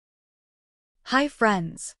Hi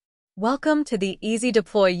friends! Welcome to the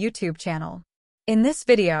EasyDeploy YouTube channel. In this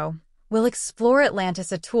video, we'll explore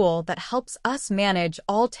Atlantis, a tool that helps us manage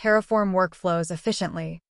all Terraform workflows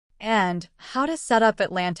efficiently, and how to set up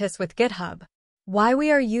Atlantis with GitHub. Why we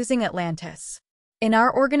are using Atlantis. In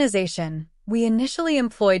our organization, we initially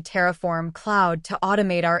employed Terraform Cloud to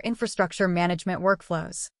automate our infrastructure management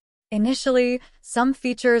workflows. Initially, some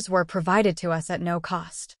features were provided to us at no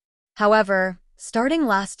cost. However, starting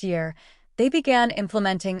last year, they began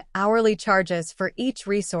implementing hourly charges for each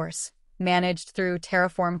resource, managed through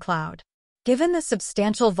Terraform Cloud. Given the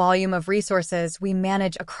substantial volume of resources we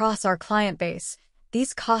manage across our client base,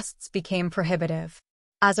 these costs became prohibitive.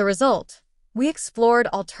 As a result, we explored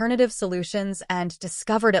alternative solutions and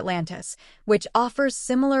discovered Atlantis, which offers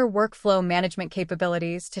similar workflow management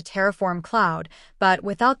capabilities to Terraform Cloud, but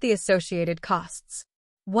without the associated costs.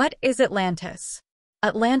 What is Atlantis?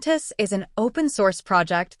 Atlantis is an open-source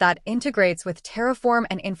project that integrates with Terraform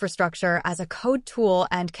and infrastructure as a code tool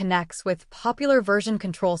and connects with popular version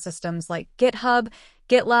control systems like GitHub,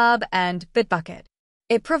 GitLab, and Bitbucket.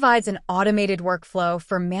 It provides an automated workflow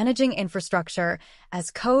for managing infrastructure as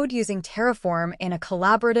code using Terraform in a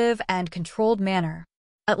collaborative and controlled manner.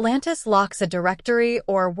 Atlantis locks a directory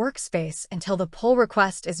or workspace until the pull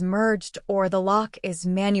request is merged or the lock is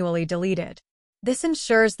manually deleted. This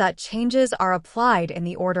ensures that changes are applied in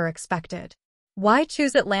the order expected. Why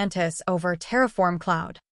choose Atlantis over Terraform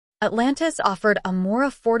Cloud? Atlantis offered a more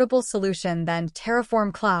affordable solution than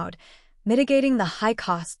Terraform Cloud, mitigating the high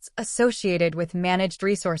costs associated with managed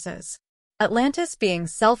resources. Atlantis, being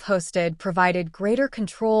self-hosted, provided greater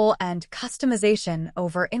control and customization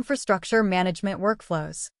over infrastructure management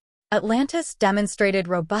workflows. Atlantis demonstrated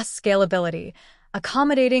robust scalability,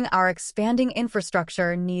 accommodating our expanding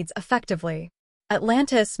infrastructure needs effectively.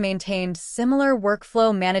 Atlantis maintained similar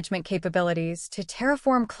workflow management capabilities to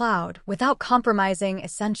Terraform Cloud without compromising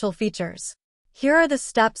essential features. Here are the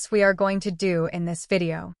steps we are going to do in this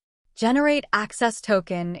video. Generate access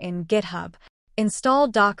token in GitHub. Install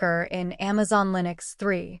Docker in Amazon Linux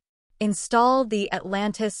 3. Install the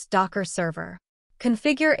Atlantis Docker server.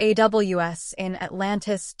 Configure AWS in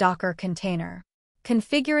Atlantis Docker container.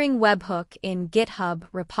 Configuring webhook in GitHub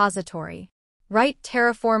repository. Write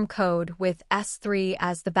Terraform code with S3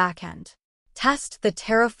 as the backend. Test the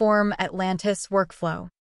Terraform Atlantis workflow.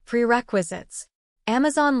 Prerequisites.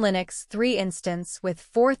 Amazon Linux 3 instance with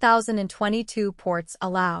 4022 ports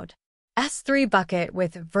allowed. S3 bucket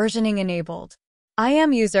with versioning enabled.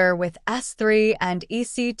 IAM user with S3 and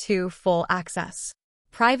EC2 full access.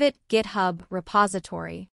 Private GitHub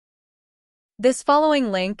repository. This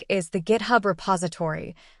following link is the GitHub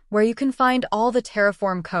repository, where you can find all the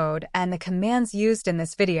Terraform code and the commands used in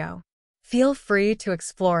this video. Feel free to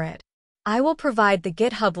explore it. I will provide the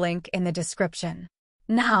GitHub link in the description.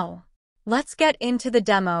 Now, let's get into the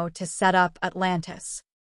demo to set up Atlantis.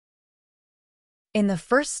 In the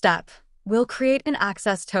first step, we'll create an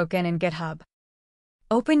access token in GitHub.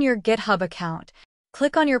 Open your GitHub account,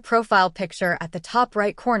 click on your profile picture at the top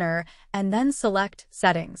right corner, and then select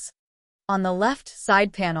Settings. On the left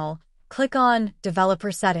side panel, click on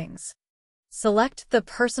Developer Settings. Select the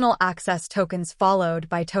Personal Access Tokens followed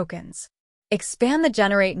by Tokens. Expand the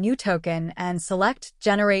Generate New Token and select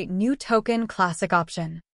Generate New Token Classic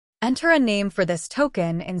option. Enter a name for this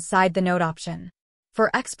token inside the Note option. For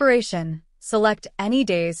expiration, select any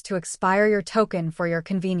days to expire your token for your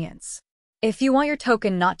convenience. If you want your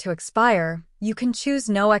token not to expire, you can choose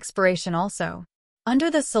no expiration also. Under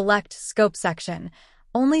the Select Scope section,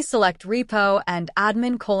 only select repo and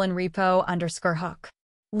admin:repo_hook.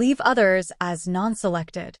 Leave others as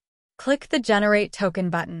non-selected. Click the Generate Token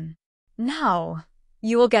button. Now,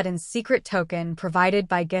 you will get a secret token provided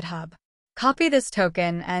by GitHub. Copy this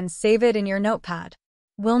token and save it in your notepad.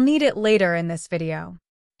 We'll need it later in this video.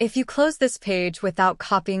 If you close this page without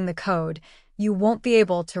copying the code, you won't be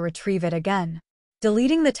able to retrieve it again.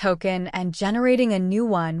 Deleting the token and generating a new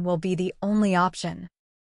one will be the only option.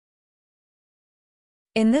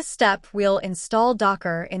 In this step, we'll install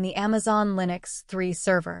Docker in the Amazon Linux 3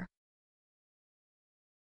 server.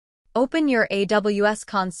 Open your AWS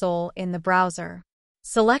console in the browser.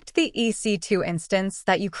 Select the EC2 instance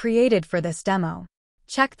that you created for this demo.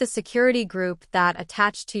 Check the security group that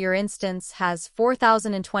attached to your instance has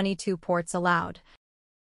 4022 ports allowed.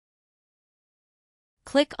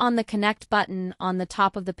 Click on the Connect button on the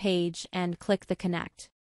top of the page and click the Connect.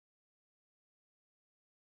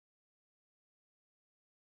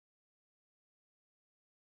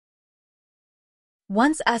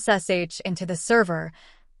 Once SSH into the server,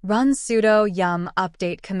 run sudo yum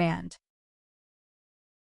update command.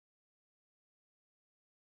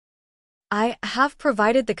 I have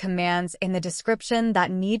provided the commands in the description that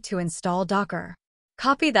need to install Docker.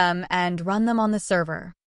 Copy them and run them on the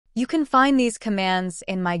server. You can find these commands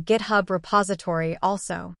in my GitHub repository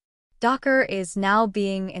also. Docker is now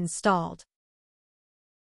being installed.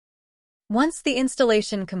 Once the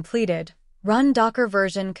installation completed, run Docker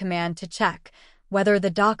version command to check whether the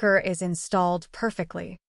Docker is installed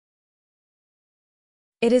perfectly.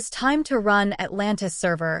 It is time to run Atlantis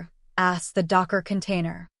server as the Docker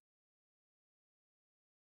container.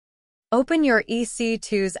 Open your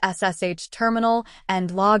EC2's SSH terminal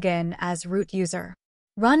and log in as root user.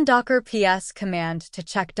 Run docker ps command to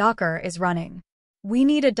check Docker is running. We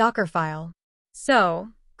need a Docker file. So,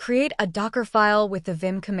 create a Docker file with the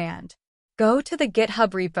vim command. Go to the GitHub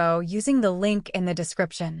repo using the link in the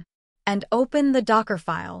description and open the Docker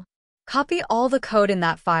file. Copy all the code in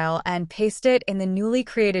that file and paste it in the newly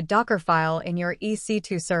created Docker file in your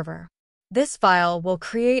EC2 server. This file will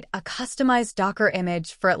create a customized Docker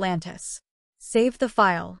image for Atlantis. Save the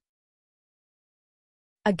file.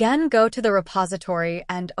 Again, go to the repository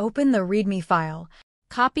and open the README file.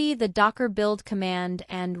 Copy the docker build command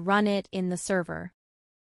and run it in the server.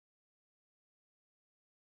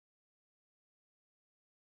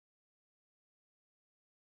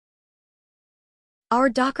 Our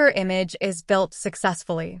Docker image is built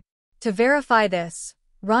successfully. To verify this,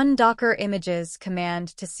 run docker images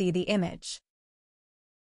command to see the image.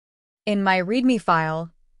 In my README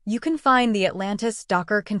file, you can find the Atlantis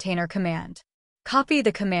Docker container command. Copy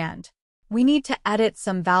the command. We need to edit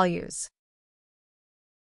some values.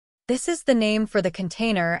 This is the name for the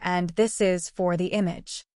container and this is for the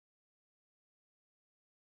image.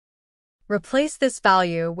 Replace this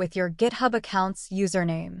value with your GitHub account's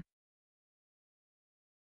username.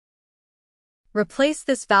 Replace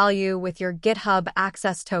this value with your GitHub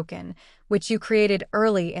access token, which you created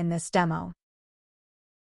early in this demo.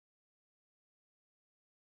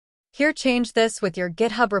 Here, change this with your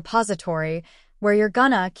GitHub repository, where you're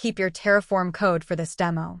gonna keep your Terraform code for this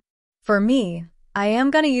demo. For me, I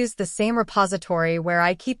am gonna use the same repository where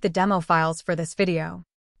I keep the demo files for this video.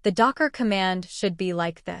 The Docker command should be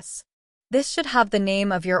like this. This should have the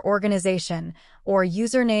name of your organization, or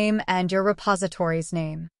username and your repository's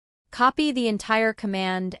name. Copy the entire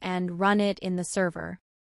command and run it in the server.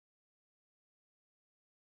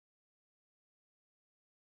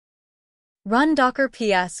 Run docker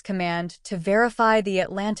ps command to verify the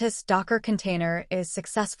Atlantis Docker container is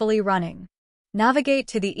successfully running. Navigate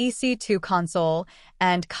to the EC2 console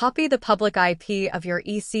and copy the public IP of your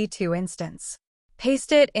EC2 instance.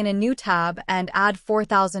 Paste it in a new tab and add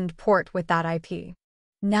 4000 port with that IP.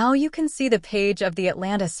 Now you can see the page of the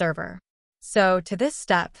Atlantis server. So to this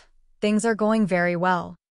step, things are going very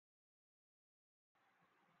well.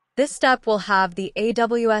 This step will have the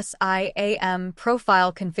AWS IAM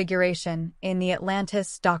profile configuration in the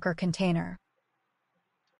Atlantis Docker container.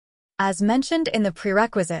 As mentioned in the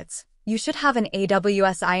prerequisites, you should have an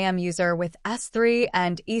AWS IAM user with S3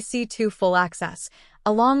 and EC2 full access,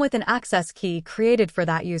 along with an access key created for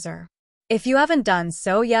that user. If you haven't done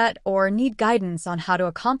so yet or need guidance on how to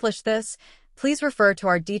accomplish this, please refer to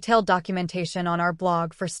our detailed documentation on our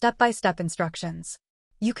blog for step-by-step instructions.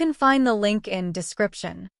 You can find the link in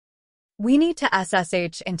description. We need to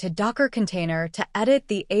SSH into Docker container to edit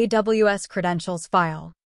the AWS credentials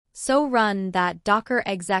file. So run that docker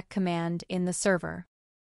exec command in the server.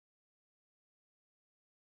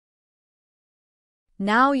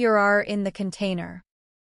 Now you are in the container.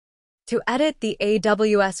 To edit the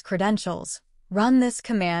AWS credentials, run this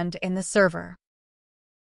command in the server.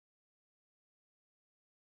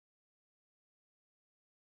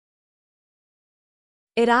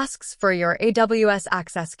 It asks for your AWS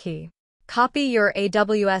access key. Copy your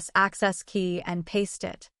AWS access key and paste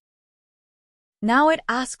it. Now it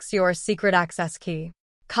asks your secret access key.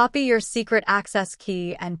 Copy your secret access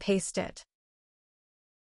key and paste it.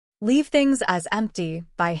 Leave things as empty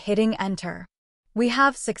by hitting Enter. We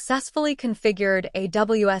have successfully configured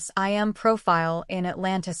AWS IAM profile in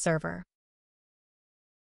Atlantis server.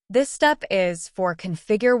 This step is for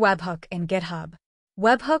Configure Webhook in GitHub.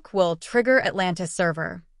 Webhook will trigger Atlantis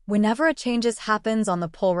server whenever a changes happens on the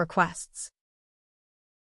pull requests.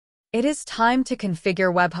 It is time to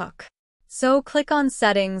configure webhook. So click on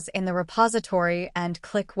Settings in the repository and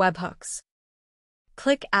click Webhooks.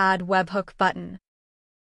 Click Add Webhook button.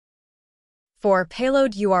 For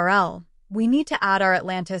payload URL, we need to add our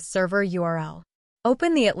Atlantis server URL.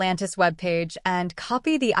 Open the Atlantis webpage and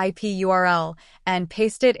copy the IP URL and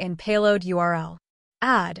paste it in payload URL.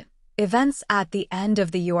 Add events at the end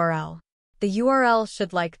of the URL. The URL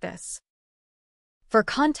should like this. For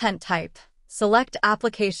content type, select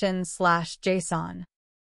application/JSON.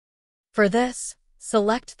 For this,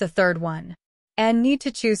 select the third one, and need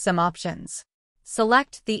to choose some options.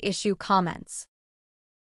 Select the issue comments,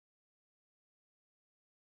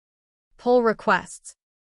 pull requests,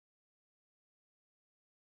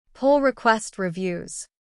 pull request reviews,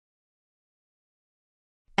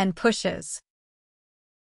 and pushes.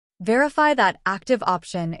 Verify that active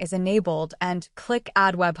option is enabled and click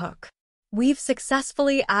Add Webhook. We've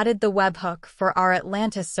successfully added the webhook for our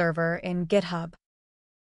Atlantis server in GitHub.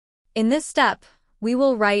 In this step, we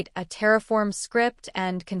will write a Terraform script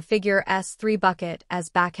and configure S3 bucket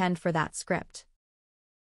as backend for that script.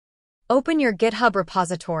 Open your GitHub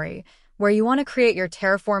repository where you want to create your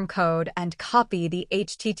Terraform code and copy the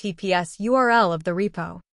HTTPS URL of the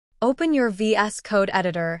repo. Open your VS Code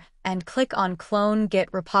editor and click on Clone Git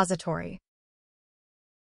repository.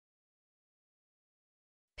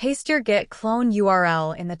 Paste your Git clone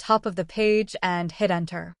URL in the top of the page and hit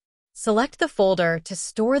Enter. Select the folder to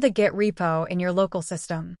store the Git repo in your local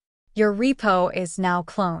system. Your repo is now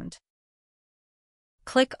cloned.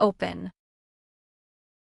 Click Open.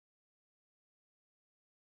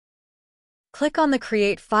 Click on the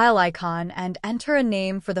Create File icon and enter a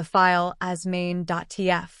name for the file as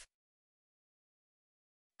main.tf.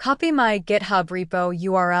 Copy my GitHub repo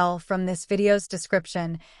URL from this video's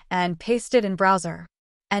description and paste it in browser.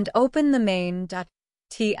 And open the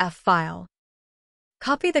main.tf file.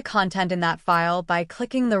 Copy the content in that file by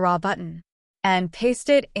clicking the raw button, and paste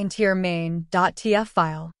it into your main.tf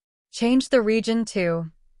file. Change the region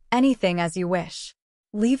to anything as you wish.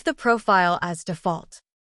 Leave the profile as default.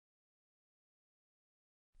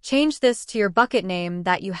 Change this to your bucket name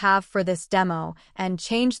that you have for this demo, and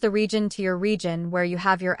change the region to your region where you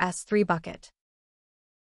have your S3 bucket.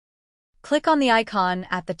 Click on the icon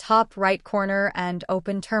at the top right corner and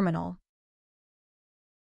open Terminal.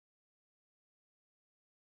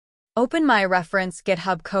 Open my reference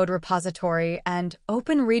GitHub code repository and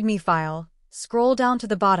open README file. Scroll down to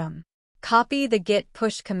the bottom. Copy the git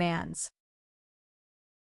push commands.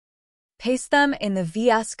 Paste them in the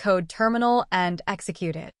VS Code terminal and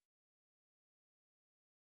execute it.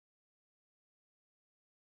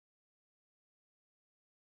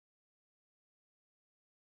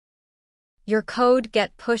 Your code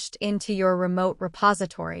gets pushed into your remote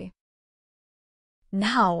repository.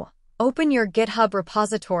 Now, open your GitHub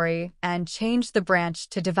repository and change the branch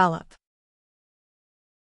to Develop.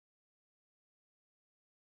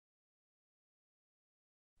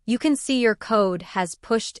 You can see your code has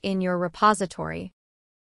pushed in your repository.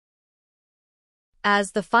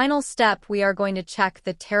 As the final step, we are going to check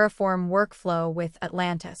the Terraform workflow with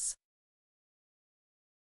Atlantis.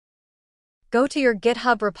 Go to your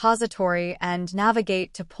GitHub repository and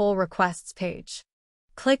navigate to Pull Requests page.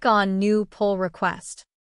 Click on New Pull Request.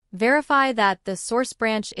 Verify that the source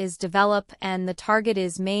branch is Develop and the target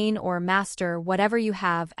is Main or Master, whatever you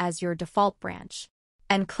have as your default branch.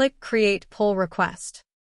 And click Create Pull Request.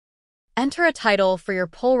 Enter a title for your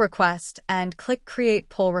pull request and click Create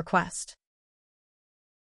Pull Request.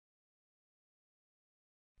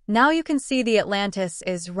 Now you can see the Atlantis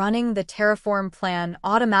is running the Terraform plan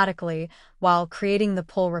automatically while creating the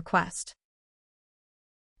pull request.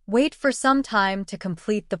 Wait for some time to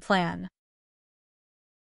complete the plan.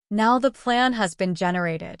 Now the plan has been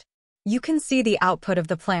generated. You can see the output of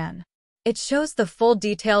the plan. It shows the full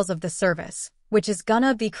details of the service, which is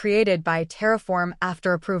gonna be created by Terraform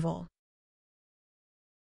after approval.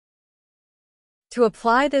 To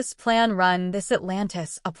apply this plan, run this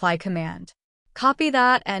Atlantis apply command. Copy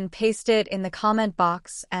that and paste it in the comment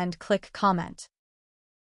box and click Comment.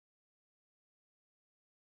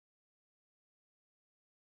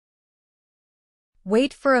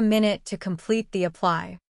 Wait for a minute to complete the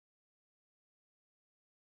apply.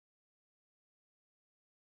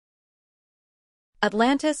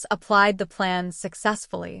 Atlantis applied the plan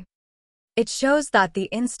successfully. It shows that the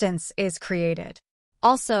instance is created.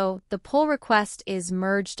 Also, the pull request is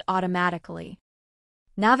merged automatically.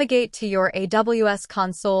 Navigate to your AWS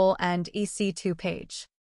console and EC2 page.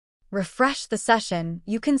 Refresh the session,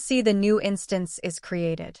 you can see the new instance is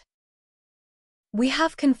created. We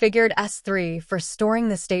have configured S3 for storing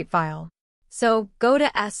the state file. So, go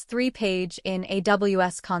to S3 page in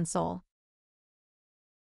AWS console.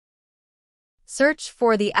 Search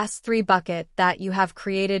for the S3 bucket that you have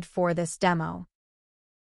created for this demo.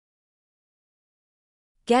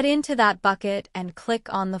 Get into that bucket and click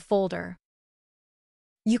on the folder.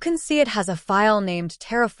 You can see it has a file named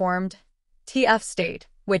Terraformed TF state,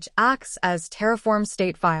 which acts as Terraform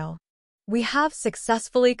state file. We have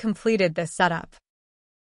successfully completed this setup.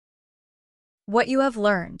 What you have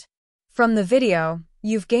learned. From the video,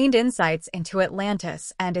 You've gained insights into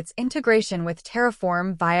Atlantis and its integration with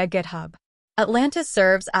Terraform via GitHub. Atlantis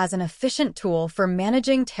serves as an efficient tool for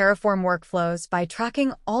managing Terraform workflows by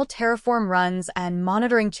tracking all Terraform runs and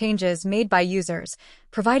monitoring changes made by users,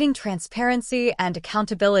 providing transparency and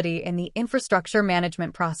accountability in the infrastructure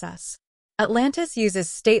management process. Atlantis uses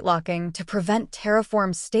state locking to prevent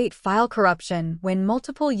Terraform state file corruption when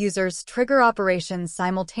multiple users trigger operations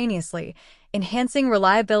simultaneously, enhancing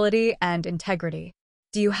reliability and integrity.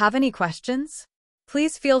 Do you have any questions?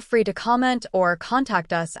 Please feel free to comment or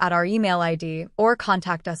contact us at our email ID or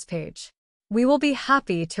contact us page. We will be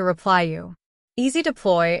happy to reply you.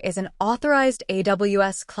 EasyDeploy is an authorized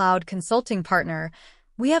AWS cloud consulting partner.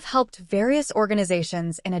 We have helped various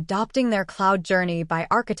organizations in adopting their cloud journey by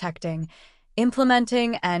architecting,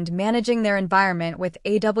 implementing, and managing their environment with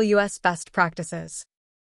AWS best practices.